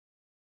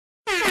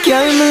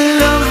Girl, me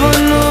love her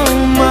no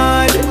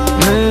mad,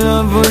 me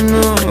love her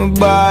no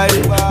bad,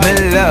 me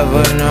love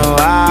her no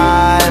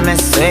all. Me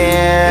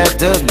swear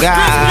to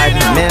God,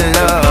 me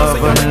love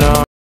her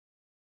no.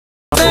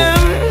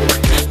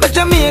 My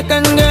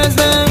Jamaican girls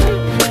them,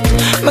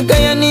 my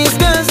Guyanese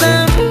girls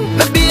them,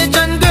 my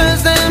Bajan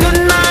girls them.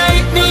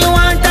 Tonight me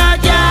want a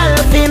girl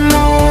fi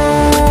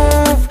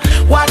move.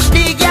 Watch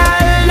the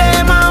girl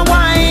them a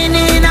wine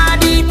in a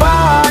the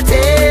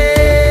party.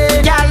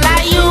 Girl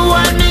like you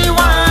and me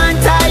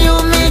want a you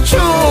me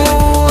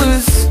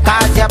choose.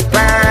 'Cause you're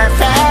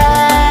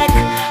perfect,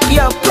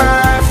 you're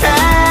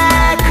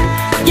perfect,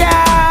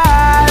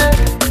 girl.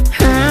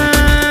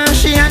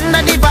 She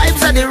under the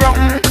vibes of the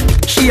rum.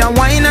 She a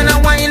wine and a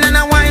wine and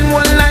a wine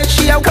one night.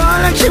 She a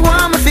call and she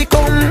want me fi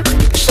come.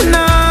 She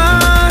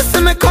nah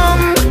see me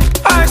come.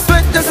 Her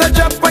sweat just a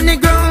drop on the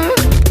ground.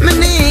 Me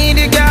need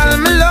you, girl.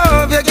 Me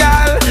love you,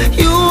 girl.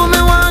 You me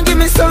want give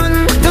me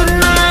sun.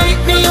 Tonight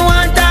me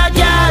want a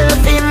girl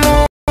fi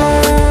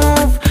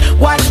move.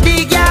 Watch the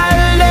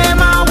girl them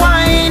a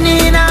wine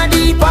in a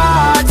the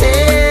party.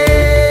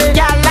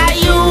 Girl like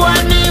you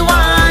and me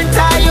want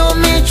a you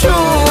me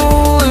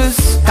choose.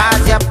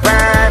 'Cause you're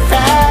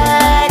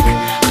perfect,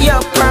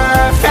 you're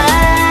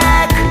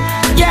perfect,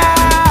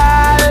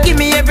 girl. Give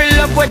me every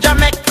love what you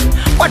make.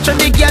 Watch how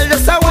the girl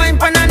just a wine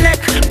pon her neck.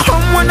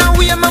 Come on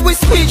away, me we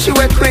squeeze you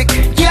quick,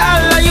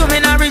 girl.